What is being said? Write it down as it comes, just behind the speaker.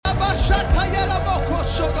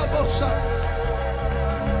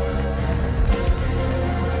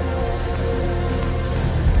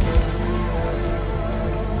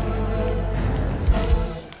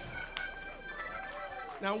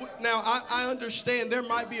I understand there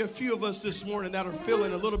might be a few of us this morning that are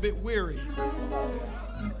feeling a little bit weary.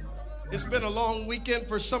 It's been a long weekend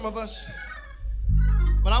for some of us.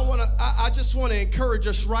 But I just want to encourage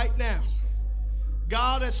us right now.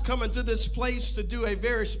 God has come into this place to do a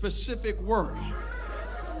very specific work.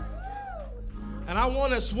 And I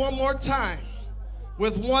want us one more time,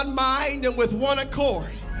 with one mind and with one accord,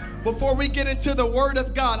 before we get into the Word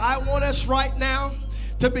of God, I want us right now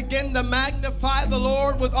to begin to magnify the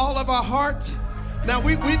Lord with all of our heart. Now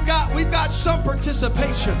we've got some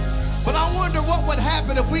participation, but I wonder what would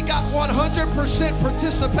happen if we got 100%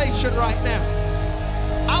 participation right now.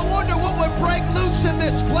 I wonder what would break loose in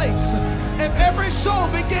this place if every soul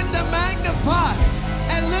began to magnify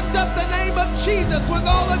and lift up the name of Jesus with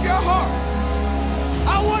all of your heart.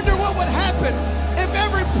 I wonder what would happen if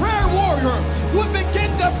every prayer warrior would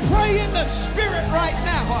begin to pray in the Spirit right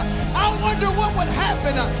now. I wonder what would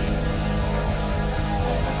happen.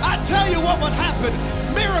 I tell you what would happen.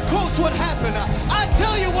 Miracles would happen. I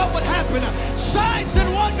tell you what would happen. Signs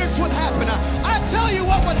and wonders would happen. I tell you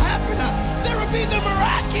what would happen. There would be the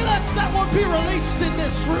miraculous that would be released in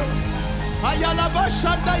this room.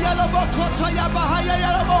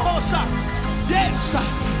 Yes,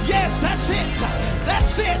 yes, that's it.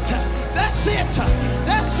 That's it. That's it.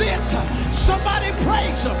 That's it. Somebody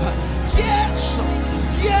praise him. Yes,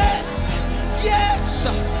 yes, yes,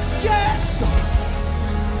 yes.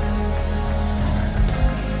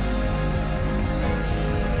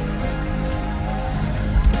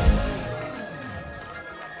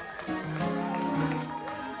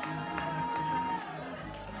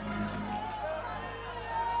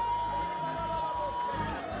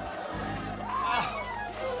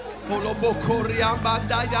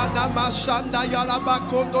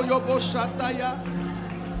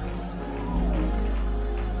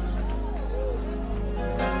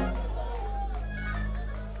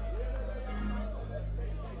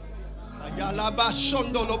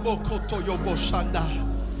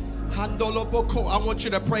 I want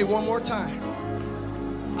you to pray one more time.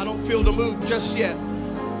 I don't feel the move just yet.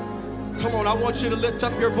 Come on, I want you to lift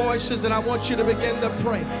up your voices and I want you to begin to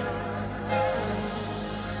pray.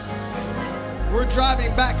 We're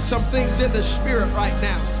driving back some things in the Spirit right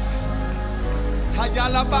now.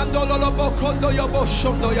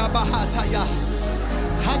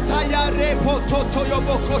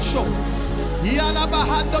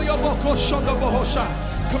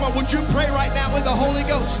 Come on, would you pray right now in the Holy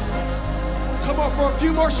Ghost? Come on, for a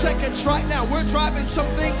few more seconds right now. We're driving some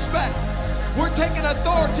things back. We're taking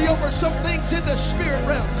authority over some things in the Spirit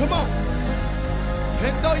realm. Come on.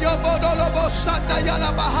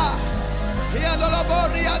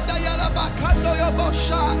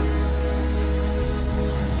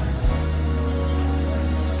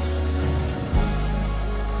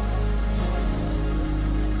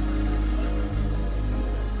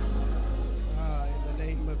 In the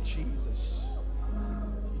name of Jesus.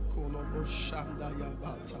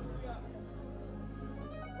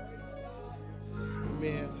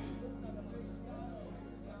 Amen.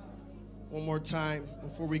 One more time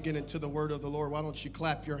before we get into the word of the Lord, why don't you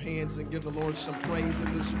clap your hands and give the Lord some praise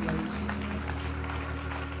in this place.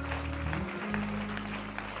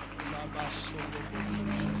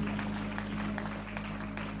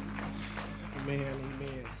 Amen,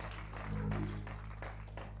 amen.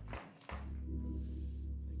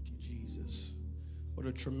 Thank you, Jesus. What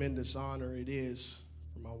a tremendous honor it is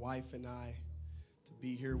for my wife and I to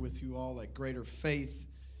be here with you all at Greater Faith.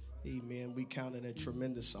 Amen. We count it a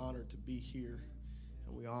tremendous honor to be here.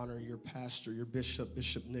 And we honor your pastor, your bishop,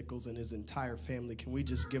 Bishop Nichols, and his entire family. Can we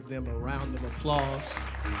just give them a round of applause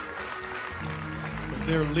for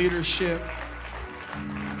their leadership,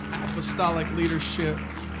 apostolic leadership.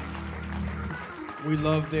 We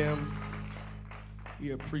love them.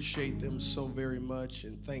 We appreciate them so very much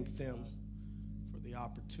and thank them for the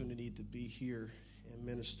opportunity to be here and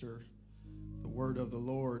minister the word of the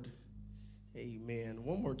Lord. Amen.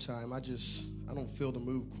 One more time. I don't feel the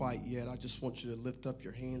move quite yet. I just want you to lift up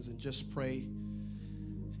your hands and just pray.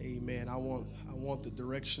 Amen. I want the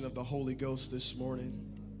direction of the Holy Ghost this morning.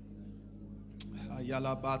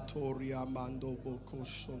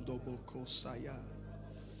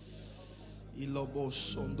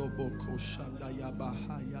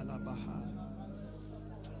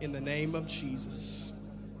 In the name of Jesus.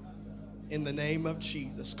 In the name of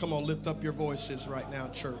Jesus. Come on, lift up your voices right now,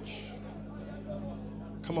 church.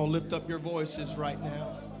 Come on, lift up your voices right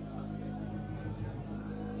now.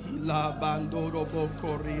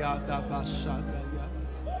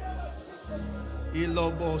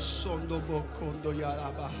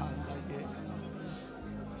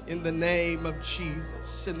 In the name of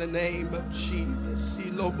Jesus. In the name of Jesus.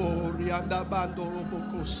 Amen.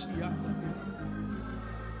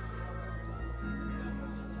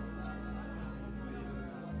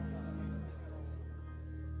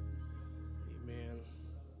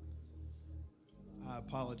 I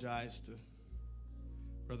apologize to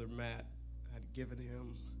Brother Matt. I had given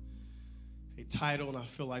him a title, and I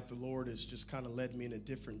feel like the Lord has just kind of led me in a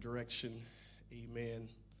different direction. Amen.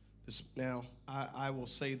 Now, I will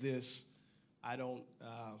say this. I don't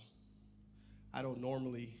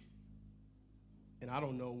normally, and I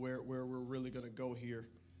don't know where we're really going to go here.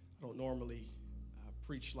 I don't normally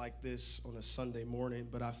preach like this on a Sunday morning,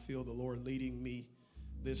 but I feel the Lord leading me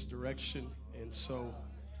this direction, and so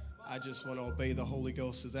I just want to obey the Holy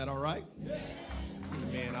Ghost. Is that all right? Yeah.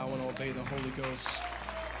 Amen. I want to obey the Holy Ghost.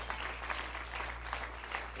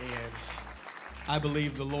 And I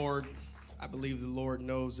believe the Lord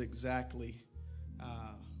knows exactly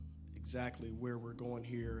where we're going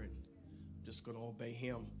here, and I'm just going to obey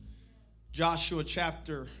him. Joshua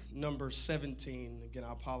chapter number 17. Again,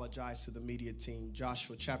 I apologize to the media team.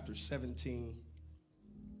 Joshua chapter 17.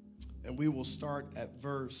 And we will start at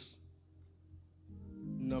verse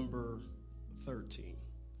number 13.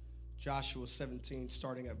 Joshua 17,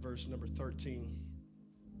 starting at verse number 13.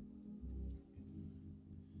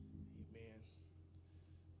 Amen.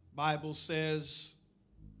 Bible says,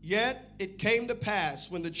 "Yet it came to pass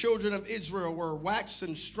when the children of Israel were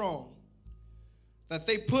waxen strong, that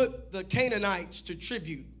they put the Canaanites to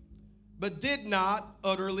tribute, but did not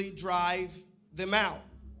utterly drive them out.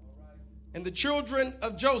 And the children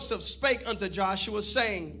of Joseph spake unto Joshua,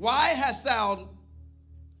 saying, Why hast thou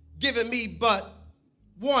given me but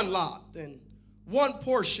one lot and one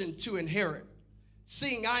portion to inherit,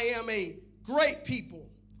 seeing I am a great people,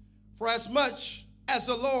 for as much as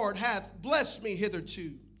the Lord hath blessed me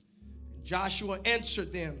hitherto? And Joshua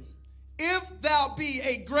answered them, If thou be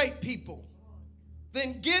a great people,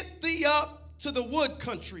 then get thee up to the wood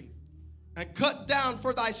country, and cut down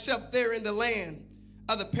for thyself there in the land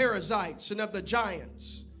of the Perizzites and of the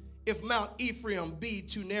giants, if Mount Ephraim be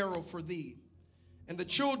too narrow for thee. And the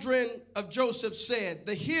children of Joseph said,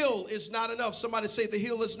 The hill is not enough." Somebody say, the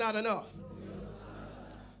hill is not enough.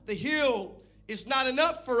 The hill is not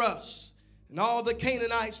enough for us. And all the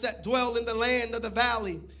Canaanites that dwell in the land of the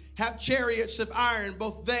valley have chariots of iron,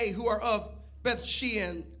 both they who are of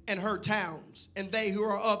Bethshean and her towns, and they who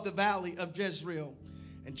are of the valley of Jezreel.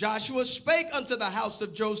 And Joshua spake unto the house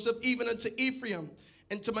of Joseph, even unto Ephraim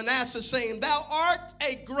and to Manasseh, saying, Thou art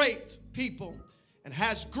a great people, and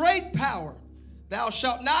hast great power. Thou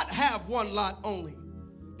shalt not have one lot only,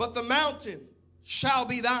 but the mountain shall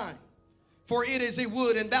be thine. For it is a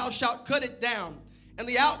wood, and thou shalt cut it down, and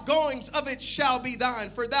the outgoings of it shall be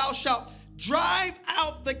thine. For thou shalt drive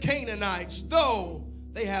out the Canaanites, though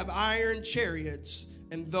they have iron chariots,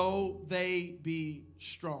 and though they be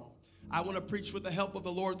strong. I want to preach with the help of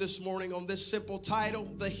the Lord this morning on this simple title: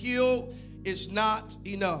 The hill is not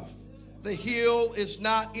enough. The hill is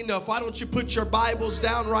not enough. Why don't you put your Bibles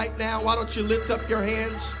down right now? Why don't you lift up your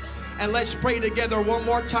hands and let's pray together one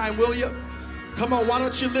more time, will you? Come on, why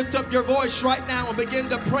don't you lift up your voice right now and begin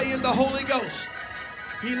to pray in the Holy Ghost.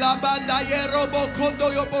 Come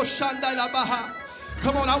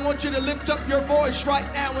on, I want you to lift up your voice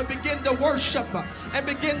right now and begin to worship and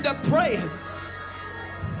begin to pray.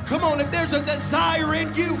 Come on, if there's a desire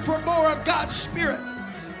in you for more of God's Spirit,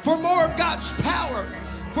 for more of God's power,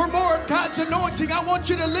 for more of God's anointing, I want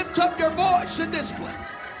you to lift up your voice in this place.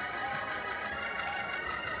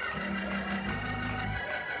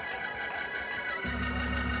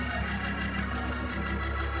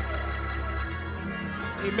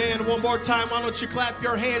 Amen. One more time, why don't you clap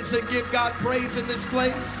your hands and give God praise in this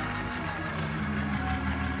place?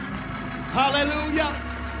 Hallelujah.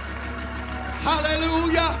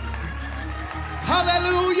 Hallelujah.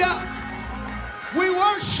 Hallelujah. We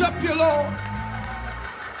worship you, Lord.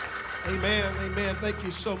 Amen. Amen. Thank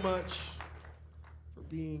you so much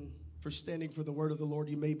for standing for the word of the Lord.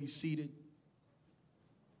 You may be seated.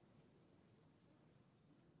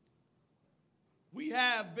 We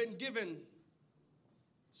have been given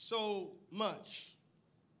so much.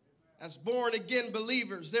 As born again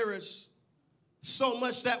believers, there is so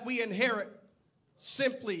much that we inherit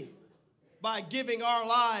simply by giving our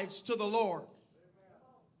lives to the Lord.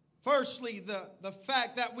 Firstly, the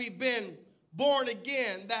fact that we've been born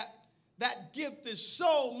again, that gift is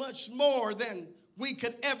so much more than we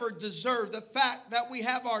could ever deserve. The fact that we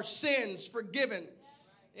have our sins forgiven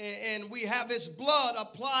and we have his blood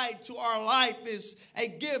applied to our life is a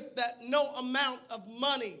gift that no amount of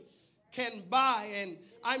money can buy. And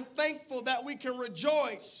I'm thankful that we can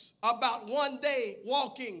rejoice about one day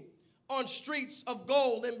walking on streets of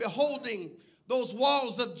gold and beholding those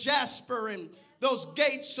walls of jasper and those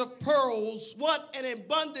gates of pearls. What an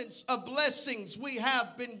abundance of blessings we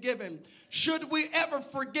have been given. Should we ever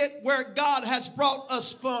forget where God has brought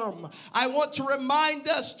us from, I want to remind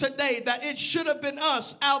us today that it should have been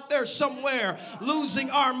us out there somewhere losing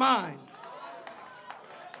our mind.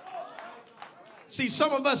 See,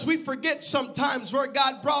 some of us, we forget sometimes where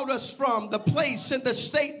God brought us from, the place and the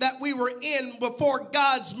state that we were in before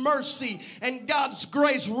God's mercy and God's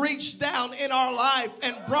grace reached down in our life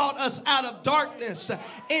and brought us out of darkness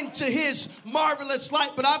into his marvelous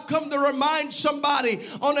light. But I've come to remind somebody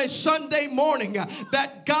on a Sunday morning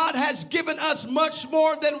that God has given us much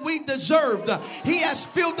more than we deserved. He has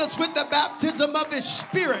filled us with the baptism of his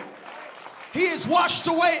Spirit. He has washed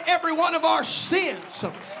away every one of our sins.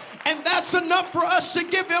 And that's enough for us to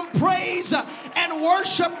give him praise and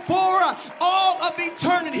worship for all of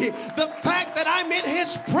eternity. The fact that I'm in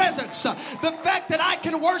his presence, the fact that I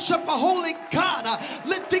can worship a holy God,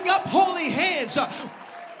 lifting up holy hands,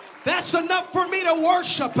 that's enough for me to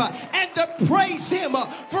worship and to praise him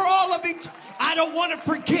for all of eternity. I don't want to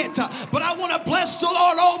forget, but I want to bless the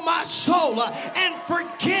Lord, oh my soul, and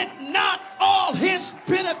forget not all his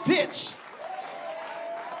benefits.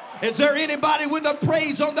 Is there anybody with a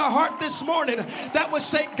praise on their heart this morning that would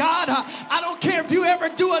say, God, I don't care if you ever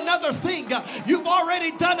do another thing. You've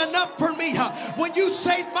already done enough for me. When you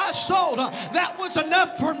saved my soul, that was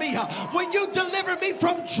enough for me. When you delivered me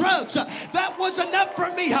from drugs, that was enough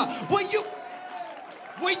for me.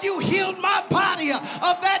 When you healed my body of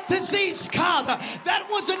that disease, God, that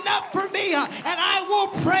was enough for me. And I will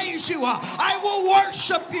praise you. I will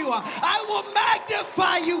worship you. I will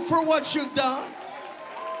magnify you for what you've done.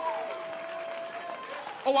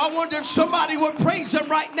 Oh, I wonder if somebody would praise him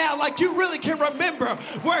right now like you really can remember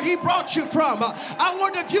where he brought you from. I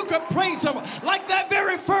wonder if you could praise him like that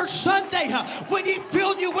very first Sunday when he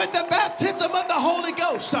filled you with the baptism of the Holy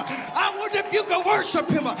Ghost. I wonder if you could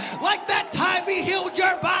worship him like that time he healed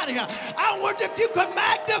your body. I wonder if you could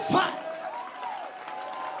magnify.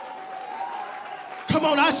 Come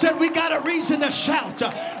on, I said we got a reason to shout.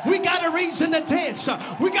 We got a reason to dance.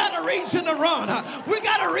 We got a reason to run. We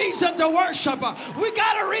got a reason to worship. We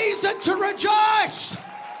got a reason to rejoice.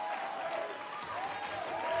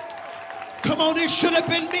 Come on, it should have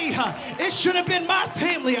been me. It should have been my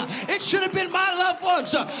family. It should have been my loved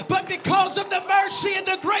ones. But because of the mercy and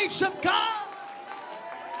the grace of God,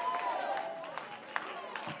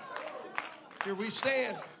 here we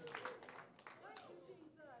stand.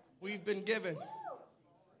 We've been given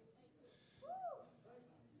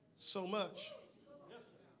so much.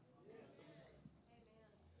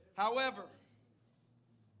 However,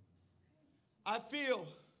 I feel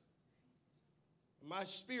in my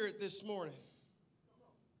spirit this morning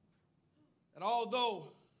that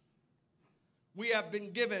although we have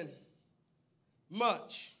been given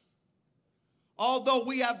much, although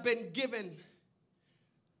we have been given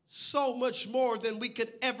so much more than we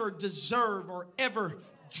could ever deserve or ever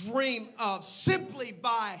dream of, simply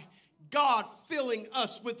by God filling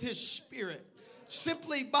us with his Spirit,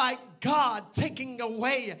 simply by God taking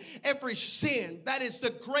away every sin. That is the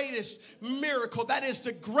greatest miracle. That is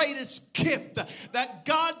the greatest gift that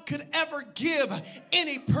God could ever give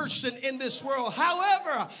any person in this world.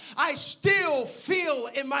 However, I still feel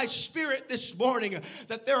in my spirit this morning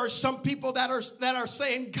that there are some people that are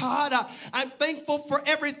saying, God, I'm thankful for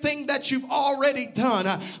everything that you've already done.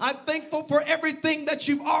 I'm thankful for everything that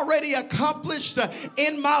you've already accomplished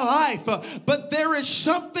in my life. But there is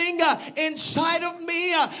something inside of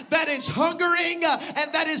me that is hungering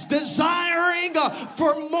and that is desiring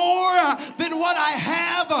for more than what I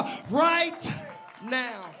have right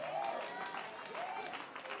now.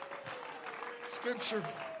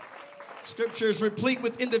 Scripture is replete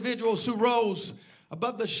with individuals who rose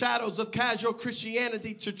above the shadows of casual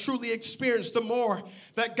Christianity to truly experience the more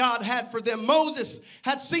that God had for them. Moses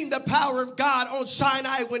had seen the power of God on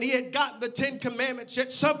Sinai when he had gotten the 10 Commandments,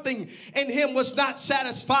 yet something in him was not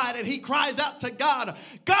satisfied, and he cries out to God,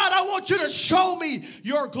 God, I want you to show me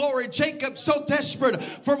your glory. Jacob, so desperate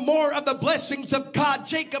for more of the blessings of God.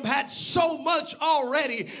 Jacob had so much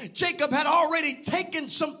already. Jacob had already taken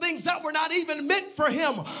some things that were not even meant for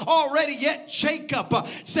him already, yet Jacob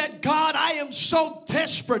said, God, I am so so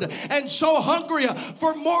desperate and so hungry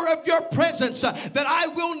for more of your presence that I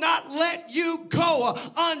will not let you go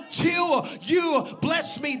until you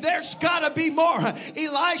bless me. There's got to be more.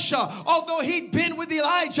 Elisha, although he'd been with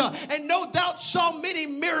Elijah and no doubt saw many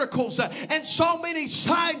miracles and saw many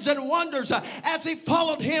signs and wonders as he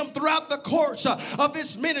followed him throughout the course of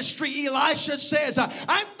his ministry, Elisha says,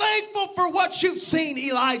 I'm thankful for what you've seen,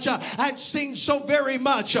 Elijah. I've seen so very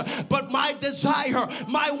much, but my desire,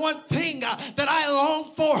 my one thing that I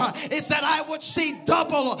long for is that I would see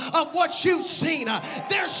double of what you've seen.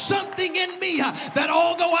 There's something in me that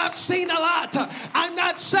although I've seen a lot, I'm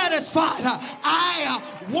not satisfied. I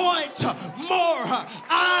want more.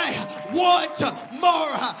 I want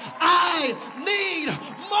more. I need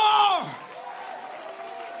more.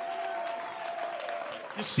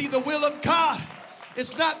 You see, the will of God,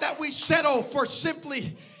 it's not that we settle for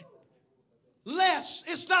simply less.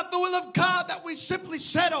 It's not the will of God that we simply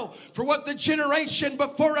settle for what the generation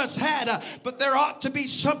before us had, but there ought to be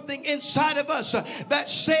something inside of us that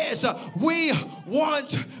says we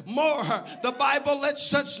want more. The Bible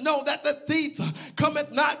lets us know that the thief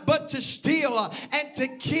cometh not but to steal and to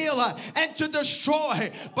kill and to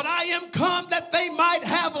destroy, but I am come that they might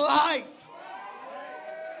have life.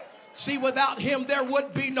 See, without him, there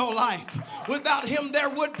would be no life. Without him, there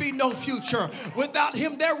would be no future. Without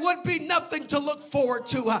him, there would be nothing to look forward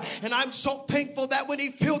to. And I'm so thankful that when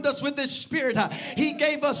he filled us with his spirit, he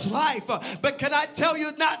gave us life. But can I tell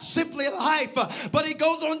you, not simply life, but he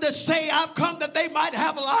goes on to say, I've come that they might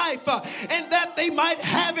have life and that they might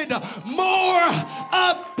have it more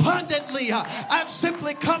abundantly. I've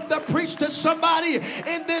simply come to preach to somebody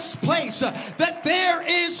in this place that there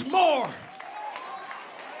is more.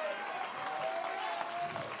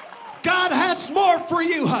 God has more for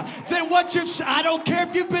you than what you've seen. I don't care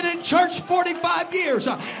if you've been in church 45 years.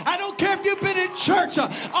 I don't care if you've been in church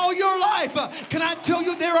all your life. Can I tell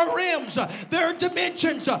you, there are realms, there are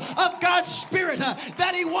dimensions of God's Spirit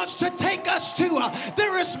that he wants to take us to.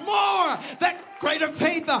 There is more. That greater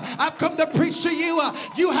faith I've come to preach to you.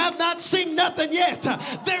 You have not seen nothing yet.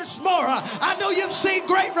 There's more. I know you've seen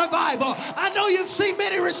great revival. I know you've seen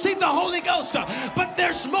many receive the Holy Ghost, but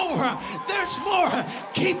there's more. There's more.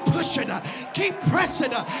 Keep pushing. Keep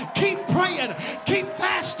pressing. Keep praying. Keep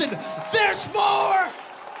fasting. There's more.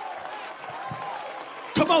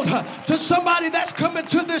 Come on, to somebody that's coming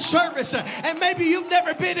to this service and maybe you've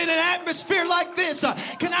never been in an atmosphere like this.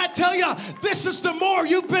 Can I tell you, this is the more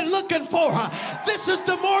you've been looking for. This is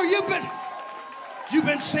the more you've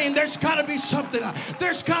been saying there's got to be something.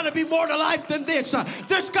 There's got to be more to life than this.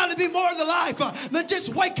 There's got to be more to life than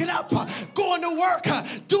just waking up, going to work,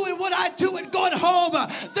 doing what I do and going home.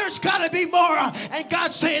 There's got to be more. And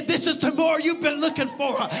God's saying this is the more you've been looking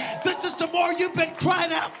for. This is the more you've been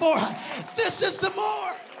crying out for. This is the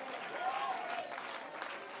more.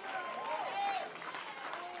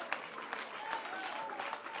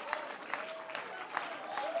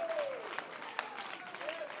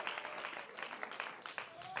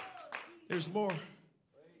 There's more.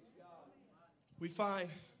 We find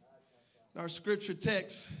in our scripture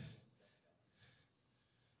text,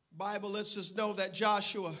 Bible lets us know that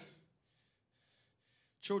Joshua,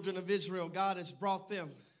 children of Israel, God has brought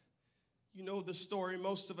them. You know the story,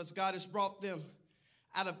 most of us. God has brought them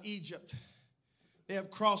out of Egypt. They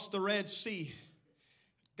have crossed the Red Sea.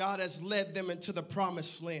 God has led them into the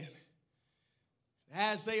promised land.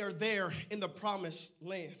 As they are there in the promised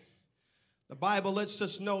land, the Bible lets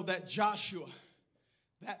us know that Joshua,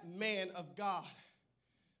 that man of God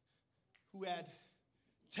who had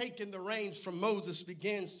taken the reins from Moses,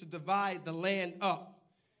 begins to divide the land up.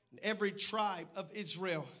 And every tribe of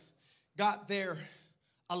Israel got their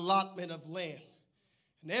allotment of land.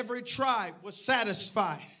 And every tribe was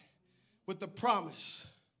satisfied with the promise.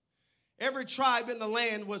 Every tribe in the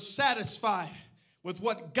land was satisfied with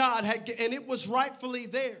what God had given, and it was rightfully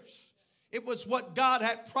theirs. It was what God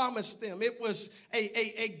had promised them. It was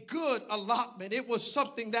a good allotment. It was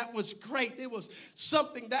something that was great. It was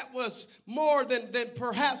something that was more than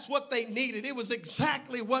perhaps what they needed. It was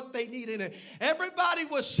exactly what they needed. And everybody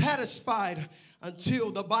was satisfied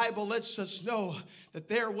until the Bible lets us know that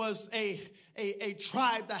there was a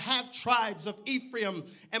tribe, the half tribes of Ephraim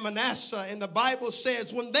and Manasseh. And the Bible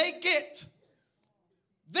says when they get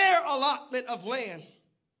their allotment of land,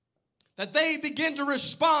 that they begin to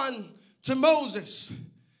respond to Moses.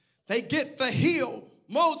 They get the hill.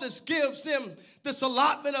 Moses gives them this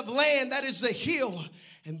allotment of land that is the hill.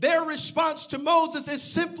 And their response to Moses is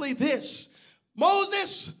simply this: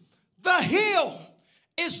 Moses, the hill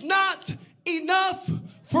is not enough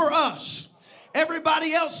for us.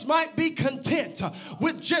 Everybody else might be content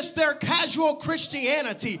with just their casual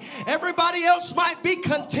Christianity. Everybody else might be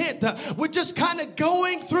content with just kind of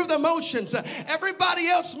going through the motions. Everybody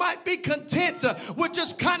else might be content with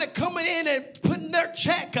just kind of coming in and putting their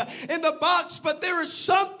check in the box. But there is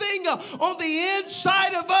something on the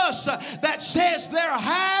inside of us that says there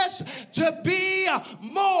has to be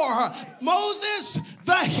more. Moses,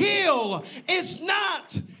 the hill is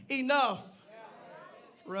not enough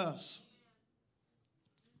for us.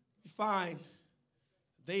 Fine.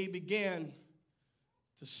 They began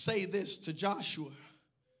to say this to Joshua.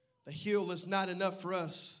 The hill is not enough for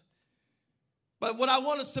us. But what I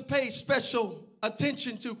want us to pay special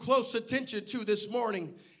attention to, close attention to this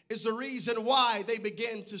morning, is the reason why they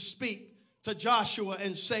began to speak to Joshua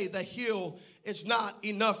and say the hill is not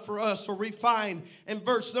enough for us. Or we find in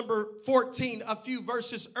verse number 14, a few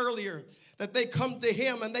verses earlier, that they come to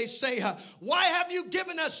him and they say, why have you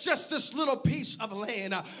given us just this little piece of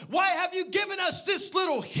land? Why have you given us this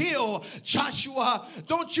little hill? Joshua,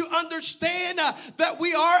 don't you understand that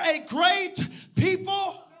we are a great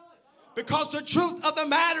people? Because the truth of the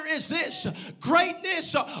matter is this: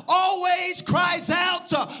 greatness always cries out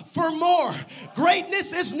for more.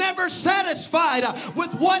 Greatness is never satisfied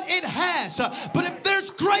with what it has. But if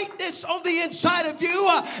there's greatness on the inside of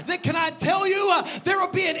you, then can I tell you, there will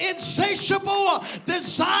be an insatiable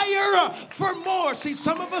desire for more. See,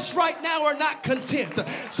 some of us right now are not content.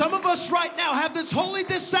 Some of us right now have this holy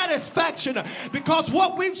dissatisfaction because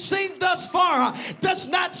what we've seen thus far does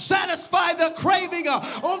not satisfy the craving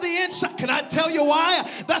on the inside. Can I tell you why?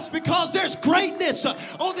 That's because there's greatness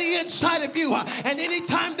on the inside of you. And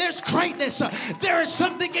anytime there's greatness, there is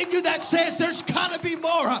something in you that says there's got to be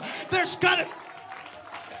more. There's got to...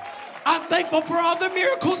 I'm thankful for all the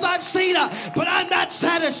miracles I've seen, but I'm not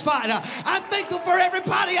satisfied. I'm thankful for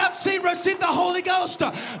everybody I've seen receive the Holy Ghost,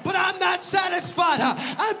 but I'm not satisfied.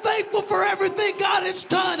 I'm thankful for everything God has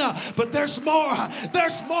done, but there's more.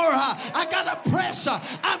 There's more. I got to press.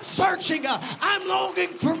 I'm searching. I'm longing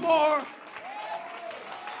for more.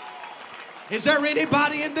 Is there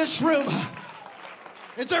anybody in this room?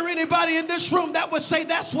 Is there anybody in this room that would say,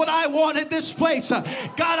 that's what I want in this place? God,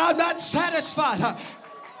 I'm not satisfied.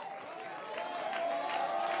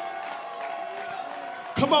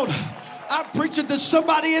 Come on. I'm preaching to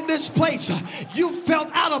somebody in this place. You felt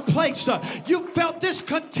out of place. You felt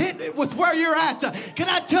discontented with where you're at. Can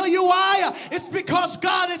I tell you why? It's because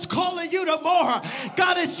God is calling you to more.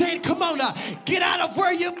 God is saying, come on, get out of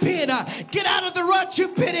where you've been. Get out of the rut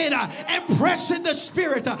you've been in and press in the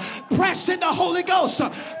Spirit. Press in the Holy Ghost.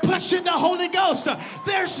 Push in the Holy Ghost.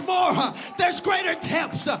 There's more. There's greater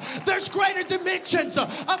depths. There's greater dimensions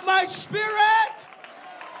of my Spirit.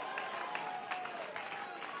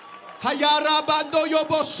 Come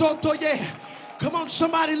on,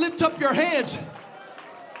 somebody lift up your hands.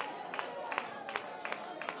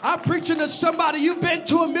 I'm preaching to somebody. You've been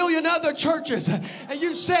to a million other churches and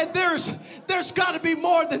you said there's got to be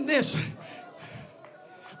more than this.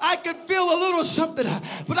 I can feel a little something,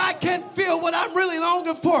 but I can't feel what I'm really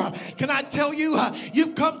longing for. Can I tell you,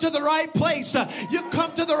 you've come to the right place. You've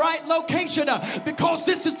come to the right location because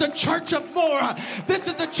this is the church of more. This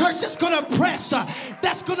is the church that's going to press.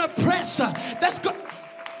 That's going to press. That's going.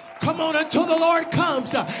 Come on, until the Lord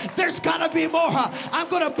comes. There's got to be more. I'm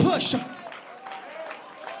going to push.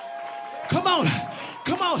 Come on.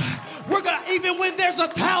 Come on. We're going to, even when there's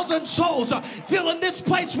 1,000 souls filling this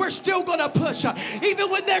place, we're still going to push. Even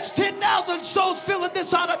when there's 10,000 souls filling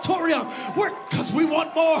this auditorium, because we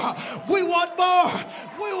want more. We want more.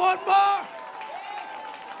 We want more.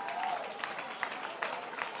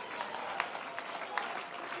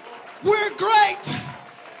 We're great.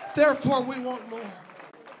 Therefore, we want more.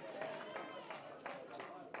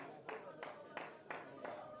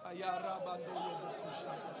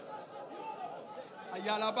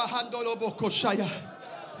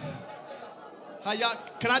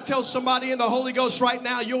 Can I tell somebody in the Holy Ghost right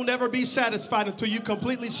now, you'll never be satisfied until you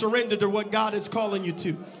completely surrender to what God is calling you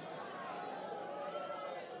to.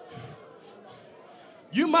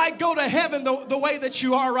 You might go to heaven the way that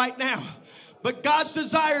you are right now. But God's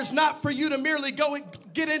desire is not for you to merely go and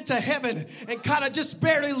get into heaven and kind of just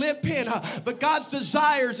barely limp in. But God's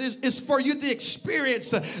desires is for you to experience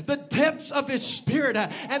the depths of His Spirit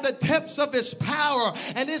and the depths of His power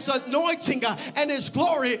and His anointing and His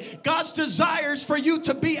glory. God's desires for you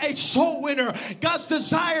to be a soul winner. God's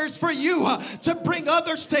desires for you to bring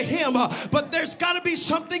others to Him. But there's got to be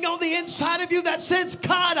something on the inside of you that says,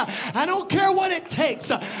 God, I don't care what it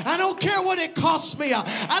takes. I don't care what it costs me.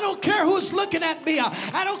 I don't care who's looking at me.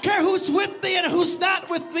 I don't care who's with me and who's not. not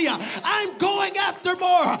with me. I'm going after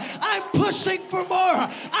more. I'm pushing for more.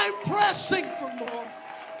 I'm pressing for more.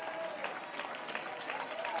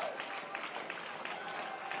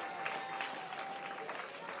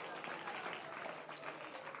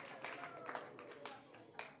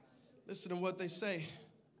 Listen to what they say.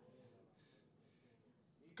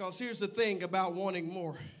 Because here's the thing about wanting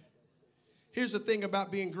more. Here's the thing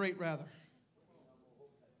about being great, rather.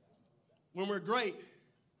 When we're great,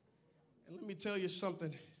 and let me tell you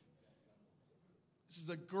something. This is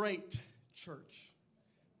a great church.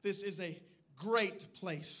 This is a great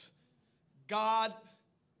place. God,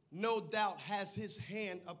 no doubt, has his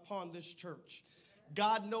hand upon this church.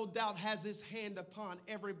 God, no doubt, has his hand upon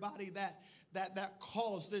everybody that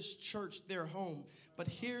calls this church their home. But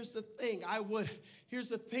here's the thing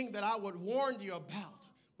that I would warn you about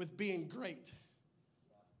with being great.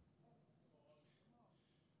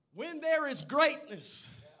 When there is greatness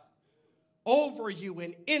over you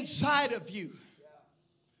and inside of you,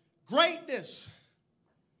 greatness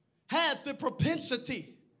has the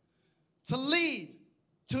propensity to lead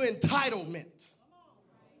to entitlement.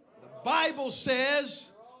 The Bible says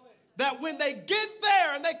that when they get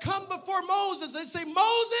there and they come before Moses, they say,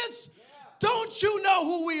 Moses, don't you know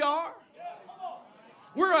who we are?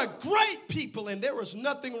 We're a great people, and there was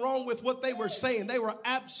nothing wrong with what they were saying. They were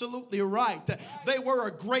absolutely right. They were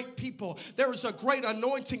a great people. There was a great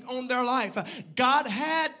anointing on their life. God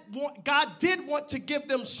did want to give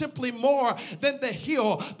them simply more than the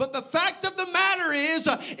hill. But the fact of the matter is,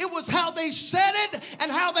 it was how they said it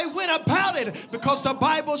and how they went about it. Because the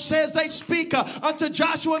Bible says they speak unto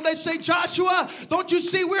Joshua and they say, Joshua, don't you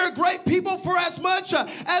see we're a great people, for as much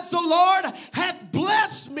as the Lord hath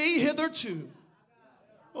blessed me hitherto.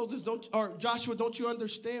 Moses, Joshua, don't you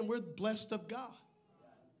understand? We're blessed of God.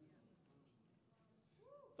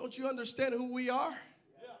 Don't you understand who we are?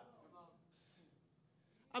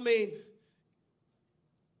 I mean,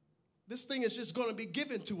 this thing is just going to be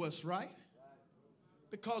given to us, right?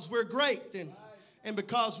 Because we're great and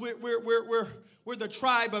because we're the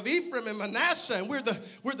tribe of Ephraim and Manasseh, and we're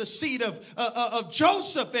the seed of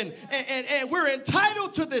Joseph, and we're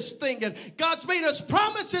entitled to this thing, and God's made us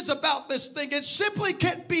promises about this thing. It simply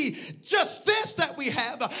can't be just this that we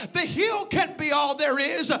have. The hill can't be all there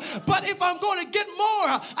is, but if I'm going to get more,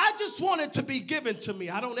 I just want it to be given to me.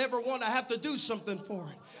 I don't ever want to have to do something for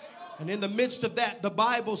it. And in the midst of that, the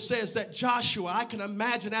Bible says that Joshua, I can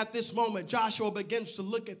imagine at this moment, Joshua begins to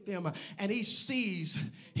look at them and he sees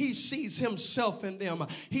himself in them.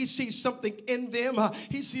 He sees something in them.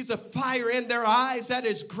 He sees a fire in their eyes that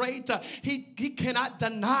is great. He cannot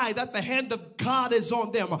deny that the hand of God is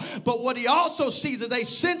on them. But what he also sees is a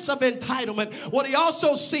sense of entitlement. What he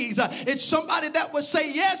also sees is somebody that would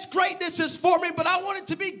say, yes, greatness is for me, but I want it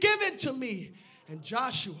to be given to me. And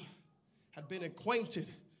Joshua had been acquainted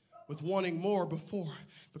with wanting more before,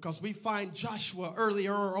 because we find Joshua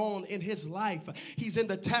earlier on in his life. He's in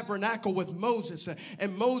the tabernacle with Moses,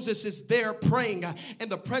 and Moses is there praying, and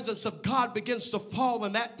the presence of God begins to fall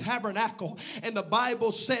in that tabernacle. And the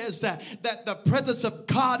Bible says that the presence of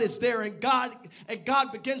God is there, and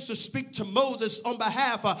God begins to speak to Moses on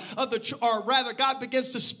behalf God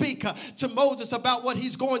begins to speak to Moses about what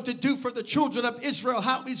he's going to do for the children of Israel,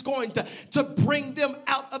 how he's going to bring them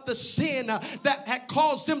out of the sin that had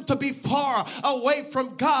caused them to be far away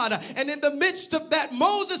from God. And in the midst of that,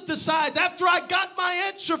 Moses decides, after I got my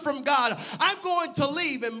answer from God, I'm going to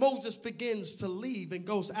leave. And Moses begins to leave and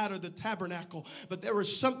goes out of the tabernacle. But there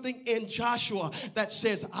is something in Joshua that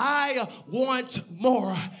says, I want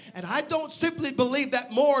more. And I don't simply believe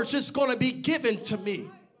that more is just going to be given to me.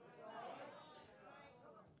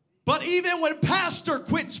 But even when pastor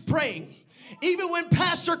quits praying, even when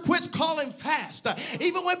pastor quits calling fast,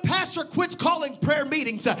 even when pastor quits calling prayer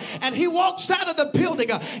meetings, and he walks out of the building,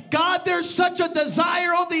 God, there's such a desire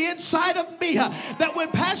on the inside of me that when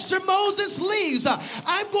Pastor Moses leaves,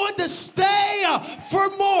 I'm going to stay for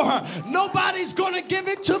more. Nobody's going to give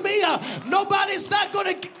it to me. Nobody's not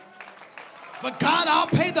going to. But God, I'll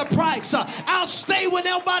pay the price. I'll stay when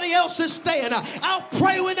nobody else is staying. I'll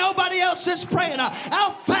pray when nobody else is praying.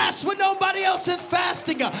 I'll fast when nobody else is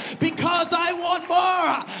fasting, because I want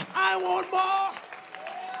more. I want more.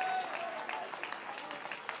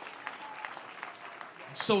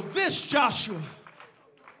 So this Joshua,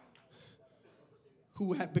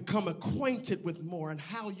 who had become acquainted with more and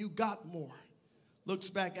how you got more,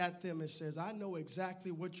 looks back at them and says, I know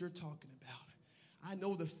exactly what you're talking about. I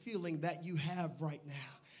know the feeling that you have right now.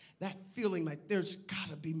 That feeling like there's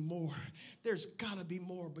got to be more. There's got to be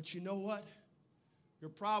more. But you know what?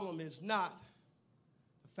 Your problem is not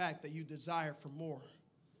the fact that you desire for more.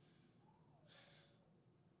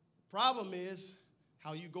 The problem is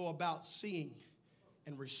how you go about seeing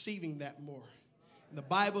and receiving that more. And the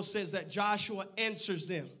Bible says that Joshua answers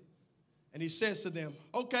them, and he says to them,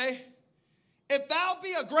 okay, if thou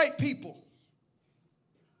be a great people,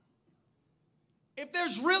 if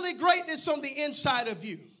there's really greatness on the inside of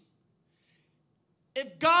you,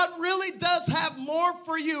 if God really does have more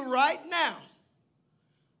for you right now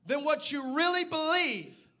than what you really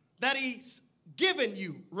believe that he's given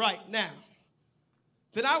you right now,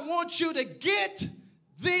 then I want you to get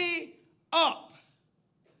thee up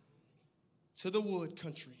to the wood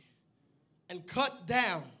country and cut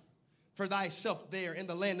down for thyself there in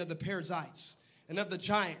the land of the Perizzites and of the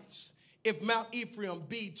giants, if Mount Ephraim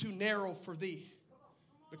be too narrow for thee.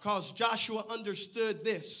 Because Joshua understood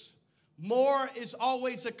this: more is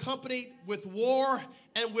always accompanied with war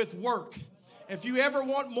and with work. If you ever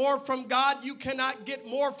want more from God, you cannot get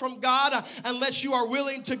more from God unless you are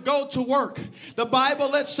willing to go to work. The Bible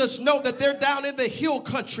lets us know that they're down in the hill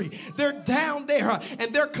country. They're down there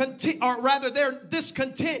and they're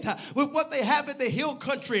discontent with what they have in the hill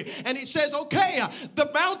country. And he says, okay, the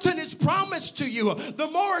mountain is promised to you. The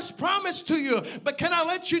more is promised to you. But can I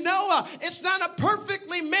let you know, it's not a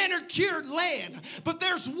perfectly manicured land. But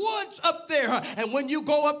there's woods up there. And when you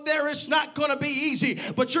go up there, it's not going to be easy.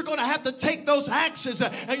 But you're going to have to take those axes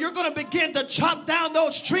and you're going to begin to chop down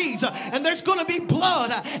those trees, and there's going to be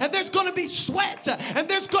blood, and there's going to be sweat, and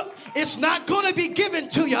it's not going to be given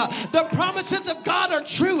to you. The promises of God are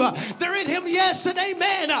true. They're in him, yes and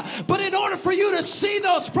amen. But in order for you to see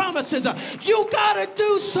those promises, you got to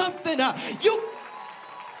do something.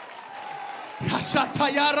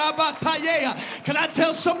 Can I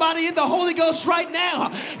tell somebody in the Holy Ghost right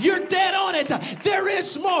now, you're dead on it. There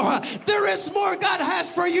is more. There is more God has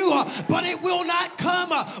for you, but it will not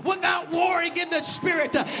come without warring in the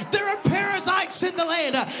spirit. There are Perizzites in the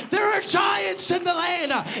land. There are giants in the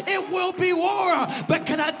land. It will be war. But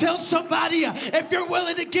can I tell somebody, if you're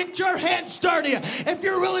willing to get your hands dirty, if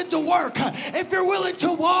you're willing to work, if you're willing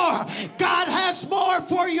to war, God has more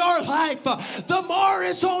for your life. The more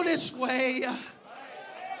is on its way.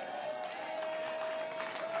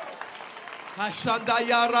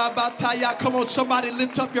 Come on, somebody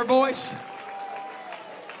lift up your voice.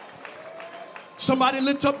 Somebody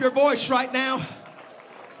lift up your voice right now.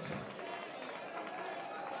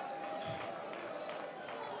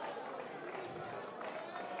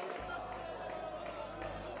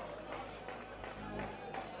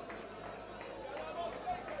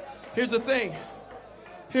 Here's the thing.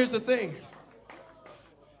 Here's the thing.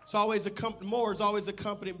 It's always more is always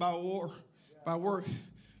accompanied by war, by work.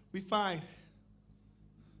 We find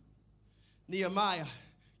Nehemiah.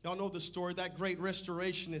 Y'all know the story, that great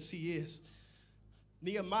restorationist he is.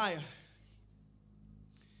 Nehemiah,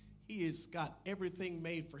 he has got everything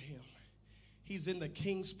made for him. He's in the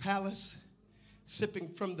king's palace, sipping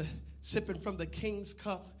from the king's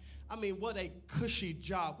cup. I mean, what a cushy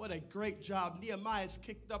job. What a great job. Nehemiah's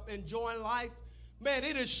kicked up, enjoying life. Man,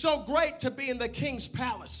 it is so great to be in the king's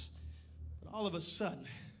palace. But all of a sudden,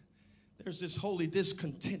 there's this holy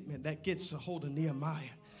discontentment that gets a hold of Nehemiah.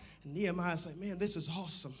 And Nehemiah's like, man, this is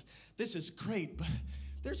awesome. This is great, but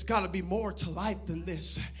there's got to be more to life than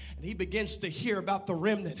this. And he begins to hear about the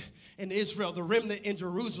remnant in Israel, the remnant in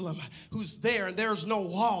Jerusalem, who's there and there's no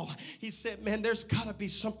wall. He said, man, there's got to be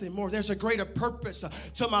something more. There's a greater purpose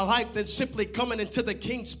to my life than simply coming into the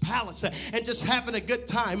king's palace and just having a good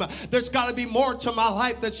time. There's got to be more to my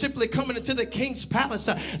life than simply coming into the king's palace,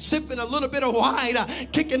 sipping a little bit of wine,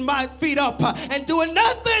 kicking my feet up and doing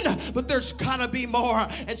nothing. But there's got to be more.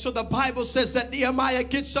 And so the Bible says that Nehemiah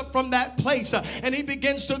gets up from that place and he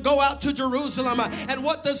begins to go out to Jerusalem. And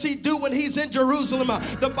what does he do when he's in Jerusalem?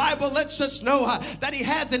 The Bible lets us know that he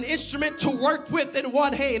has an instrument to work with in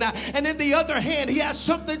one hand, and in the other hand he has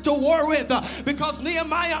something to war with, because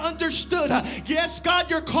Nehemiah understood, yes, God,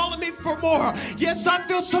 you're calling me for more. Yes, I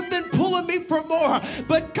feel something pulling me for more,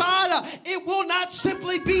 but God, it will not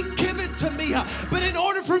simply be given to me, but in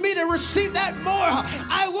order for me to receive that more,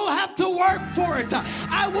 I will have to work for it.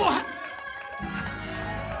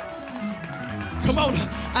 Come on.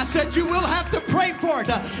 I said you will have to pray for it.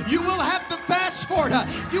 You will have to fast for it.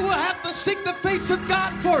 You will have to seek the face of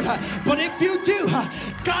God for it. But if you do,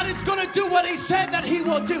 God is going to do what he said that he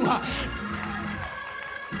will do.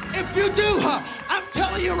 If you do, I'm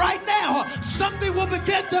telling you right now, something will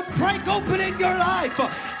begin to break open in your life.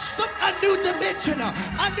 A new dimension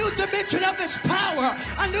of his power,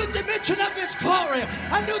 a new dimension of his glory,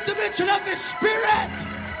 a new dimension of his spirit.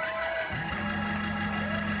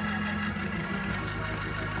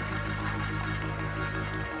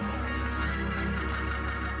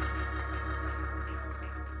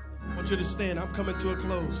 I want you to stand. I'm coming to a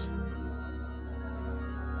close.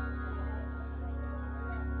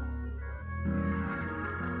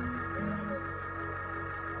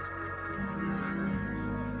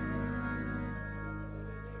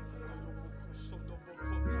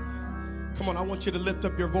 Come on, I want you to lift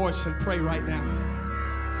up your voice and pray right now.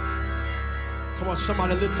 Come on,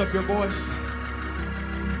 somebody lift up your voice.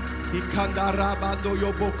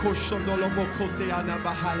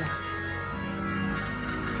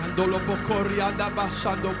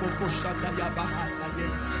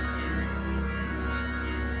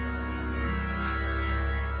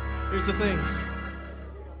 Here's the thing.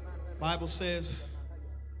 Bible says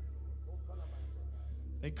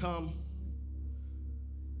they come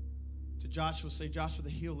to Joshua, say, Joshua,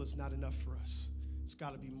 the hill is not enough for us. It's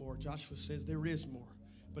got to be more. Joshua says there is more.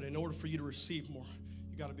 But in order for you to receive more,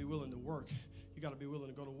 you got to be willing to work. You got to be willing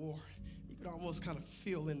to go to war. You could almost kind of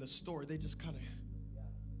feel in the story, they just kind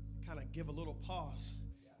of give a little pause.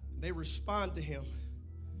 And they respond to him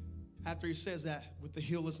after he says that with the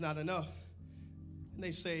hill is not enough. And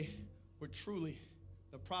they say, well, truly,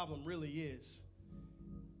 the problem really is,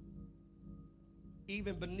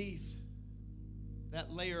 even beneath that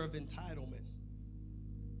layer of entitlement,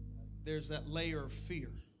 there's that layer of fear.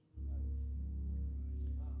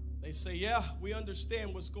 They say, yeah, we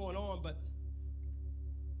understand what's going on, but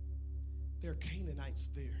there are Canaanites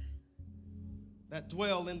there that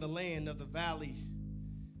dwell in the land of the valley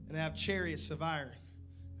and have chariots of iron.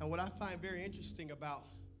 And what I find very interesting about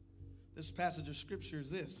this passage of scripture is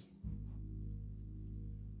this.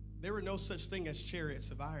 There were no such thing as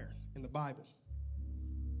chariots of iron in the Bible.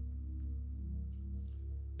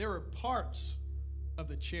 There were parts of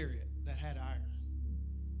the chariot that had iron.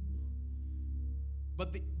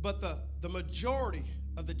 But the majority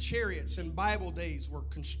of the chariots in Bible days were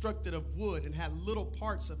constructed of wood and had little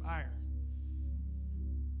parts of iron.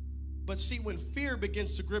 But see, when fear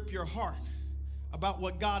begins to grip your heart about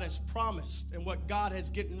what God has promised and what God is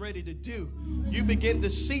getting ready to do, you begin to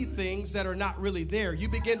see things that are not really there. You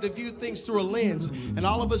begin to view things through a lens, and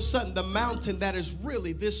all of a sudden the mountain that is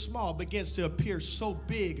really this small begins to appear so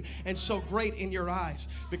big and so great in your eyes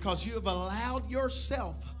because you have allowed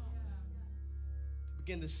yourself to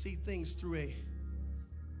begin to see things through a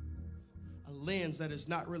lens that is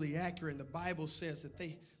not really accurate. And the Bible says that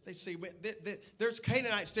they say there's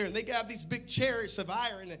Canaanites there and they have these big chariots of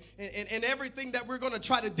iron and everything that we're going to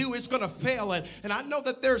try to do is going to fail. And I know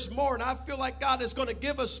that there's more, and I feel like God is going to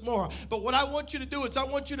give us more. But what I want you to do is I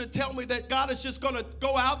want you to tell me that God is just going to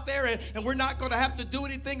go out there and we're not going to have to do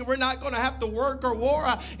anything and we're not going to have to work or war.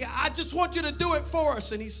 I just want you to do it for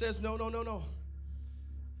us. And he says, no.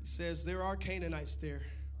 He says, there are Canaanites there.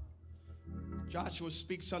 Joshua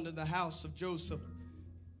speaks unto the house of Joseph,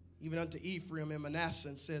 even unto Ephraim and Manasseh,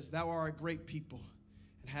 and says, thou art a great people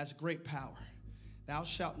and hast great power. Thou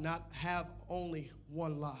shalt not have only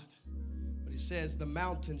one lot. But he says, the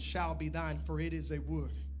mountain shall be thine, for it is a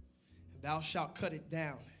wood. And thou shalt cut it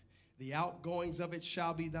down. The outgoings of it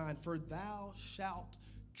shall be thine, for thou shalt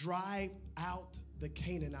drive out the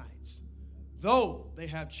Canaanites, though they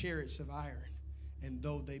have chariots of iron, and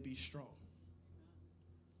though they be strong.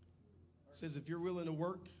 It says if you're willing to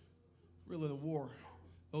work, willing to war,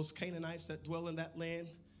 those Canaanites that dwell in that land,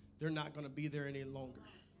 they're not going to be there any longer.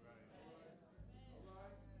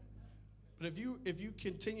 But if you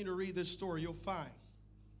continue to read this story, you'll find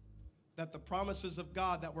that the promises of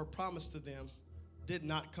God that were promised to them did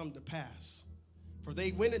not come to pass. For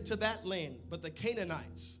they went into that land, but the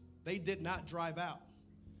Canaanites, they did not drive out.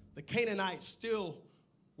 The Canaanites still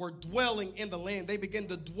were dwelling in the land. They began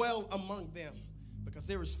to dwell among them because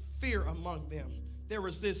there was fear among them. There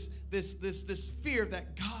was this fear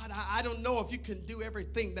that, God, I don't know if you can do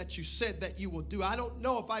everything that you said that you will do. I don't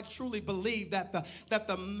know if I truly believe that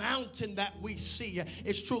the mountain that we see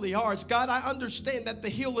is truly ours. God, I understand that the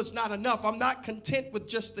hill is not enough. I'm not content with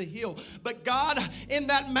just the hill. But God, in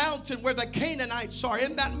that mountain where the Canaanites are,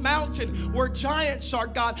 in that mountain where giants are,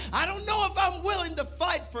 God, I don't know if I'm willing to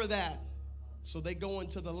fight for that. So they go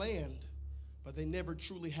into the land, but they never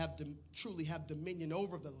truly have dominion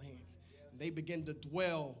over the land. They begin to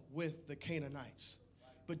dwell with the Canaanites.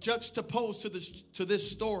 But juxtaposed to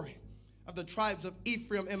this story of the tribes of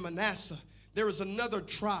Ephraim and Manasseh, there is another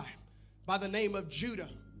tribe by the name of Judah.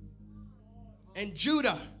 And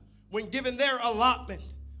Judah, when given their allotment,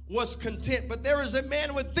 was content. But there is a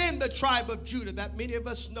man within the tribe of Judah that many of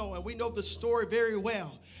us know, and we know the story very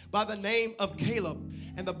well, by the name of Caleb.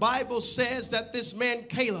 And the Bible says that this man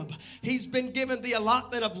Caleb, he's been given the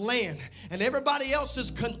allotment of land, and everybody else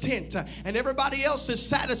is content, and everybody else is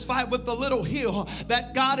satisfied with the little hill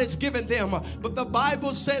that God has given them. But the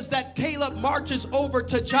Bible says that Caleb marches over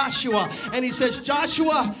to Joshua, and he says,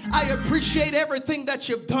 Joshua, I appreciate everything that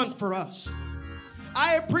you've done for us.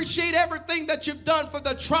 I appreciate everything that you've done for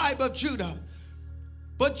the tribe of Judah.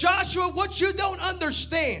 But Joshua, what you don't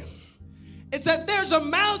understand is that there's a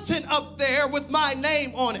mountain up there with my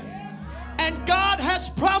name on it. And God has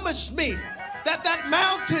promised me that that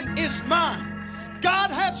mountain is mine.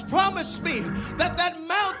 God has promised me that that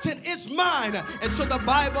mountain is mine. And so the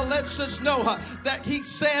Bible lets us know that he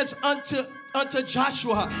says unto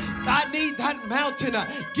Joshua, I need that mountain.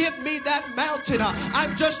 Give me that mountain.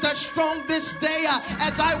 I'm just as strong this day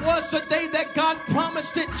as I was the day that God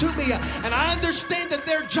promised it to me. And I understand that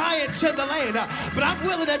there are giants in the land, but I'm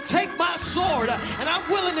willing to take my sword and I'm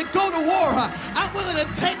willing to go to war. I'm willing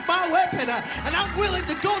to take my weapon and I'm willing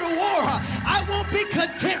to go to war. I won't be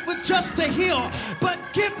content with just a hill, but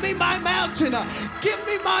give me my mountain. Give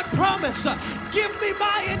me my promise. Give me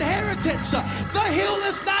my inheritance. The hill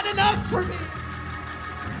is not enough for me.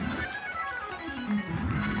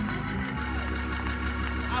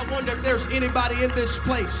 I wonder if there's anybody in this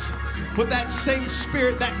place with that same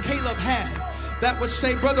spirit that Caleb had, that would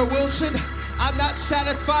say, Brother Wilson, I'm not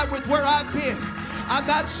satisfied with where I've been. I'm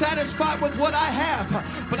not satisfied with what I have,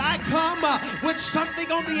 but I come with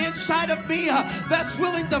something on the inside of me that's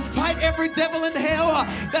willing to fight every devil in hell,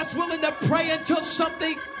 that's willing to pray until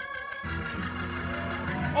something.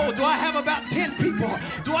 Oh, do I have about 10 people?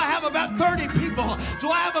 Do I have about 30 people? Do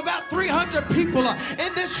I have about 300 people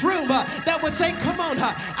in this room that would say, come on,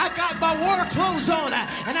 I got my war clothes on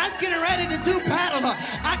and I'm getting ready to do battle.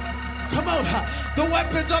 Come on, the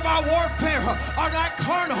weapons of our warfare are not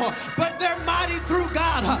carnal, but they're mighty through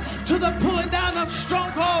God to the pulling down of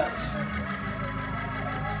strongholds.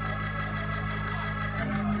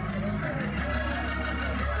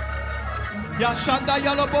 Yashanda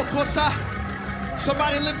Yalabokosa.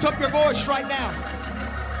 Somebody lift up your voice right now.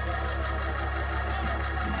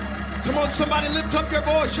 Come on, somebody lift up your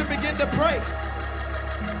voice and begin to pray.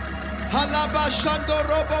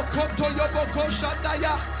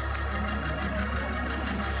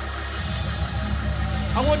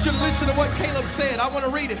 I want you to listen to what Caleb said. I want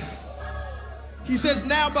to read it. He says,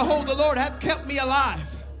 now behold, the Lord hath kept me alive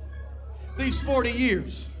these 40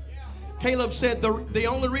 years. Caleb said, the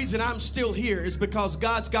only reason I'm still here is because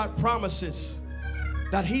God's got promises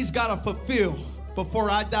that he's got to fulfill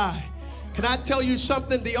before I die. Can I tell you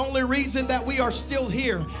something? The only reason that we are still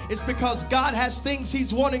here is because God has things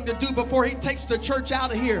he's wanting to do before he takes the church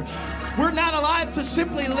out of here. We're not alive to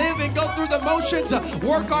simply live and go through the motions,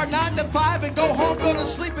 work our 9 to 5 and go home, go to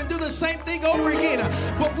sleep and do the same thing over again.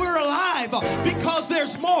 But we're alive because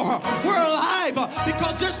there's more. We're alive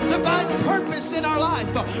because there's divine purpose in our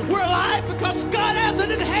life. We're alive because God has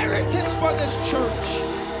an inheritance for this church.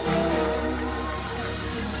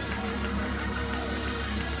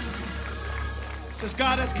 Says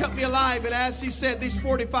God has kept me alive, and as he said, these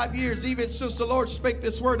 45 years, even since the Lord spake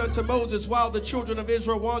this word unto Moses while the children of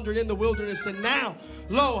Israel wandered in the wilderness. And now,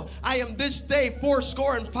 lo, I am this day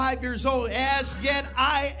 85 years old. As yet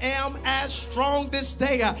I am as strong this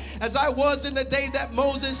day as I was in the day that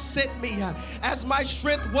Moses sent me. As my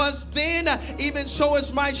strength was then, even so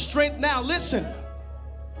is my strength now. Listen,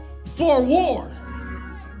 for war.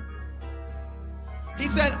 He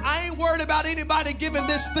said, I ain't worried about anybody giving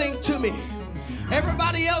this thing to me.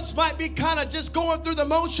 Everybody else might be kind of just going through the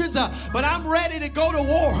motions, but I'm ready to go to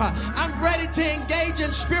war. I'm ready to engage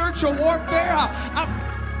in spiritual warfare.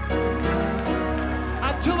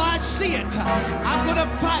 Until I see it, I'm going to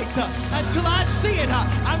fight. Until I see it,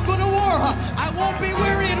 I'm going to war. I won't be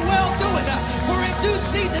weary in well-doing, for in due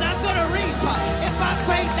season I'm going to reap. If I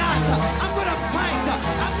faint not, I'm going to fight.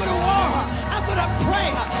 I'm going to war. I'm going to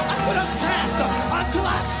pray. I'm going to fast until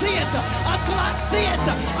I see it. Until I see it.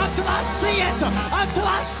 Until I see it. Until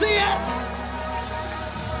I see it.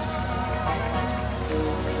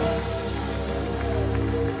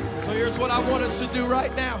 So here's what I want us to do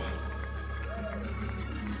right now.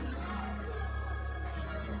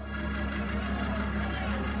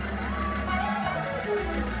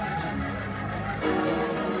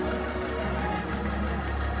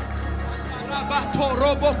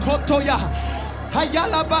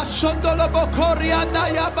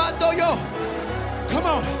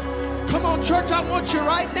 Come on, church, I want you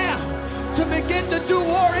right now to begin to do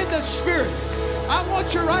war in the spirit. I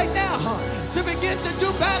want you right now to begin to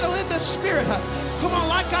do battle in the spirit. Come on,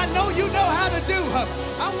 like I know you know how to do.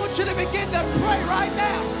 I want you to begin to pray right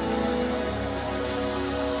now.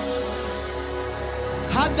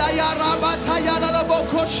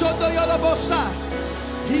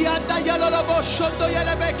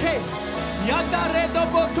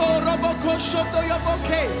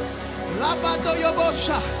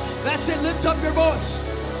 That's it, lift up your voice.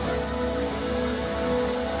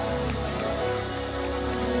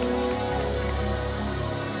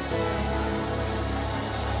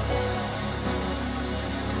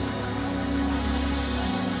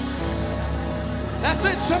 That's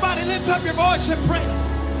it, somebody lift up your voice and pray.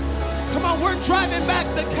 Come on, we're driving back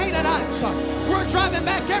the Canaanites. We're driving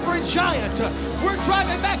back every giant. We're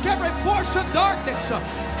driving back every force of darkness.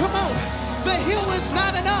 Come on, the hill is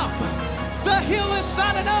not enough. The hill is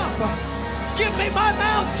not enough. Give me my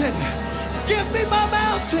mountain. Give me my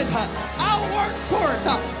mountain. I'll work for it.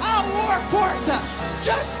 I'll work for it.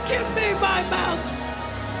 Just give me my mountain.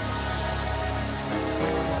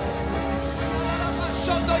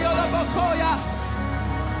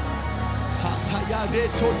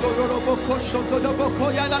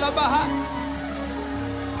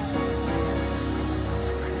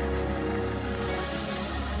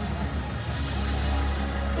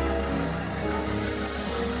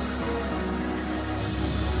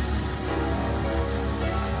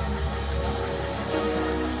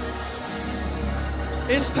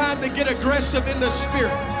 It's time to get aggressive in the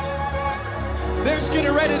spirit. There's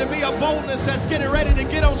getting ready to be a boldness that's getting ready to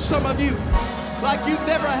get on some of you like you've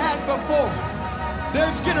never had before.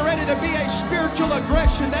 There's getting ready to be a spiritual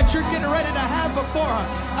aggression that you're getting ready to have before,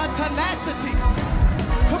 a tenacity.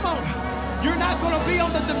 Come on, you're not going to be on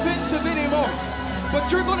the defensive anymore, but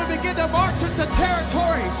you're going to begin to march into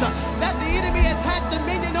territories that the enemy has had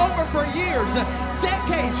dominion over for years,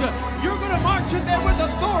 decades. You're going to march in there with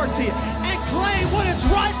authority and claim what is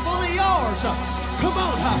rightfully yours. Come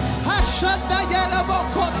on.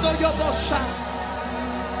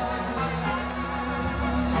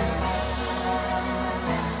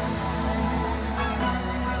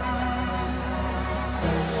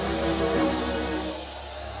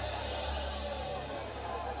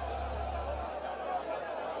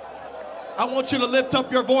 I want you to lift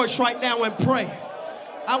up your voice right now and pray.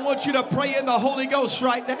 I want you to pray in the Holy Ghost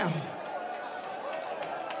right now.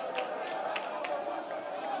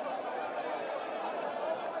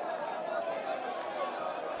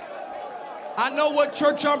 I know what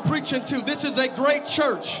church I'm preaching to. This is a great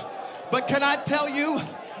church. But can I tell you,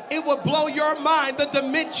 it will blow your mind, the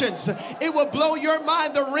dimensions. It will blow your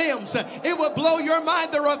mind, the rims. It will blow your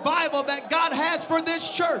mind, the revival that God has for this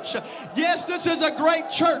church. Yes, this is a great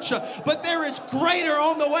church, but there is greater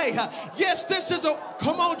on the way. Yes, this is a,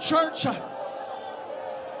 come on, church.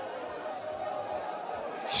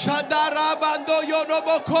 Shandarabando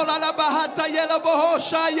yonobokola la bahata yela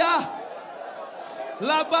bohoshaya.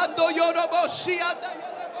 Lavando yonoboshia.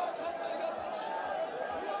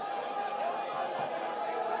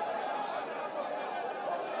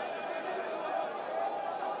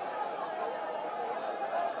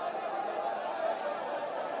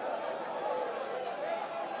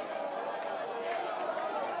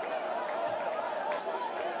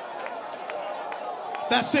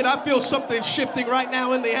 That's it. I feel something shifting right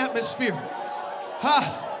now in the atmosphere.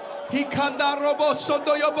 Ha. He kanda robo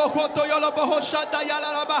sondo yobokoto yoloboho shanda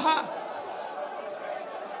yala baha.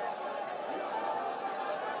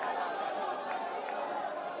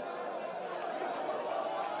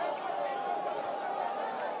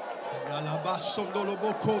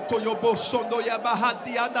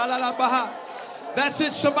 That's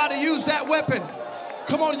it. Somebody use that weapon.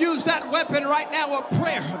 Come on, use that weapon right now of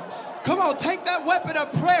prayer. Come on, take that weapon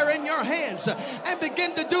of prayer in your hands and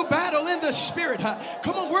begin to do battle in the spirit.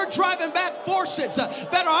 Come on, we're driving back forces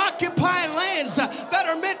that are occupying lands that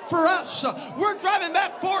are meant for us. We're driving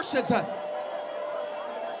back forces.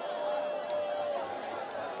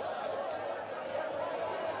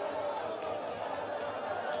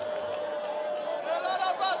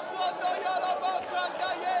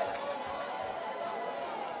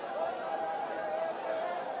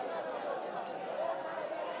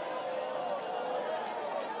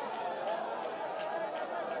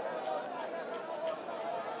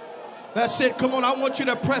 That's it. Come on, I want you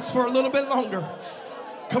to press for a little bit longer.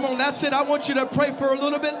 Come on, that's it. I want you to pray for a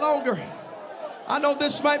little bit longer. I know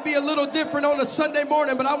this might be a little different on a Sunday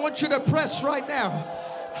morning, but I want you to press right now.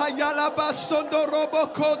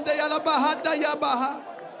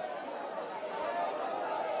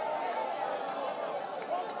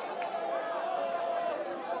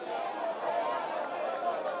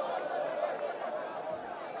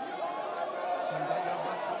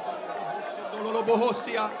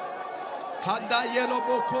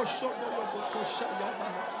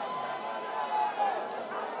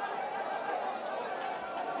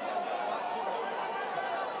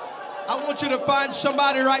 I want you to find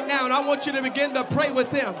somebody right now, and I want you to begin to pray with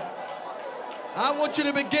them. I want you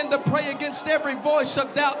to begin to pray against every voice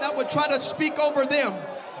of doubt that would try to speak over them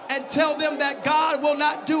and tell them that God will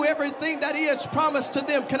not do everything that He has promised to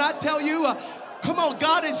them. Can I tell you, come on,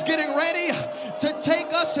 God is getting ready to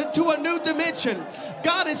take us into a new dimension.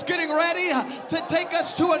 God is getting ready to take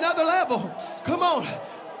us to another level. Come on,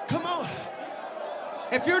 come on.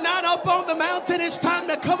 If you're not up on the mountain, it's time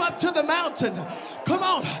to come up to the mountain. Come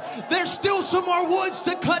on. There's still some more woods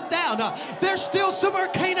to cut down. There's still some more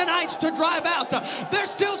Canaanites to drive out.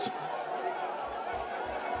 There's still...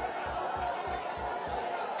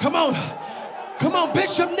 Come on. Come on.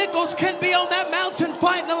 Bishop Nichols can be on that mountain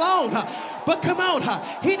fighting alone. But come on.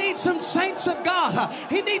 He needs some saints of God.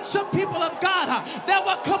 He needs some people of God that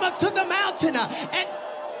will come up to the mountain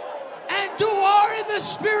and do war in the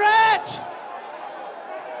Spirit.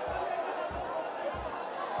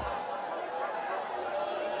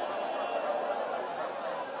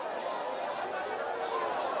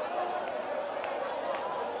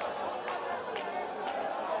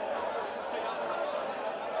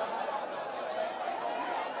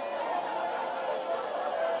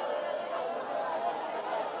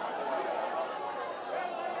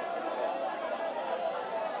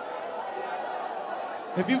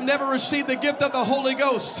 If you've never received the gift of the Holy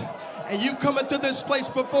Ghost and you've come into this place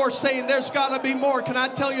before saying there's got to be more, can I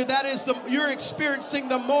tell you that is you're experiencing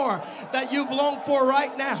the more that you've longed for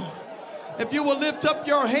right now. If you will lift up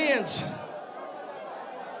your hands,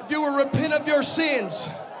 if you will repent of your sins,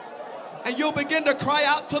 and you'll begin to cry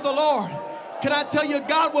out to the Lord, can I tell you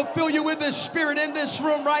God will fill you with His Spirit in this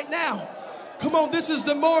room right now. Come on, this is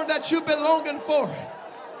the more that you've been longing for.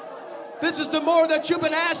 This is the more that you've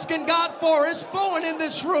been asking God for. It's flowing in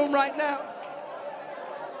this room right now.